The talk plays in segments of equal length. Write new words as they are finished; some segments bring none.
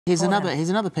Here's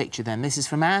another picture then. This is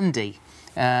from Andy.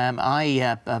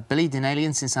 I believed in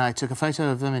aliens since I took a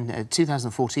photo of them in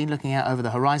 2014 looking out over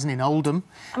the horizon in Oldham.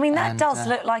 I mean, that does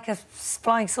look like a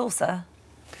flying saucer.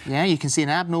 Yeah, you can see an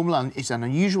abnormal, it's an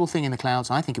unusual thing in the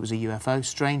clouds. I think it was a UFO.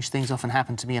 Strange things often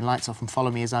happen to me and lights often follow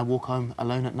me as I walk home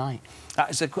alone at night.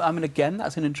 I mean, again,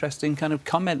 that's an interesting kind of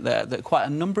comment there, that quite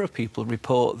a number of people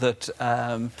report that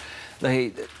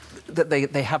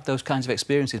they have those kinds of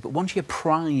experiences. But once you're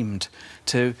primed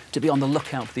to be on the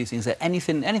lookout for these things, that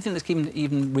anything that's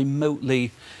even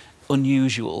remotely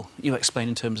unusual, you explain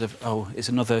in terms of, oh, it's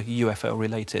another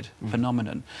UFO-related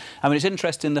phenomenon. I mean, it's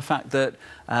interesting the fact that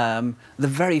the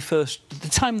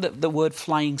time that the word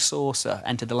flying saucer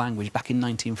entered the language back in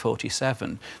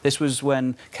 1947, this was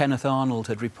when Kenneth Arnold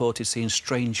had reported seeing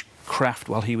strange craft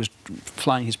while he was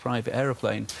flying his private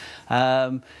aeroplane,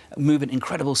 moving at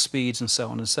incredible speeds and so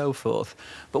on and so forth.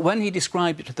 But when he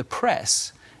described it to the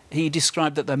press, he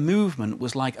described that the movement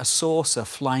was like a saucer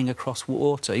flying across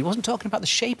water. He wasn't talking about the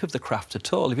shape of the craft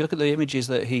at all. If you look at the images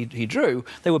that he drew,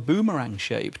 they were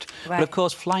boomerang-shaped. Right. But, of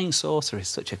course, flying saucer is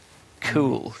such a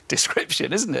cool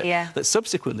description, isn't it? Yeah. That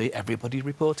subsequently everybody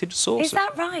reported saucer. Is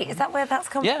that right? Is that where that's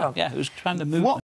come from? Yeah, it was kind of movement.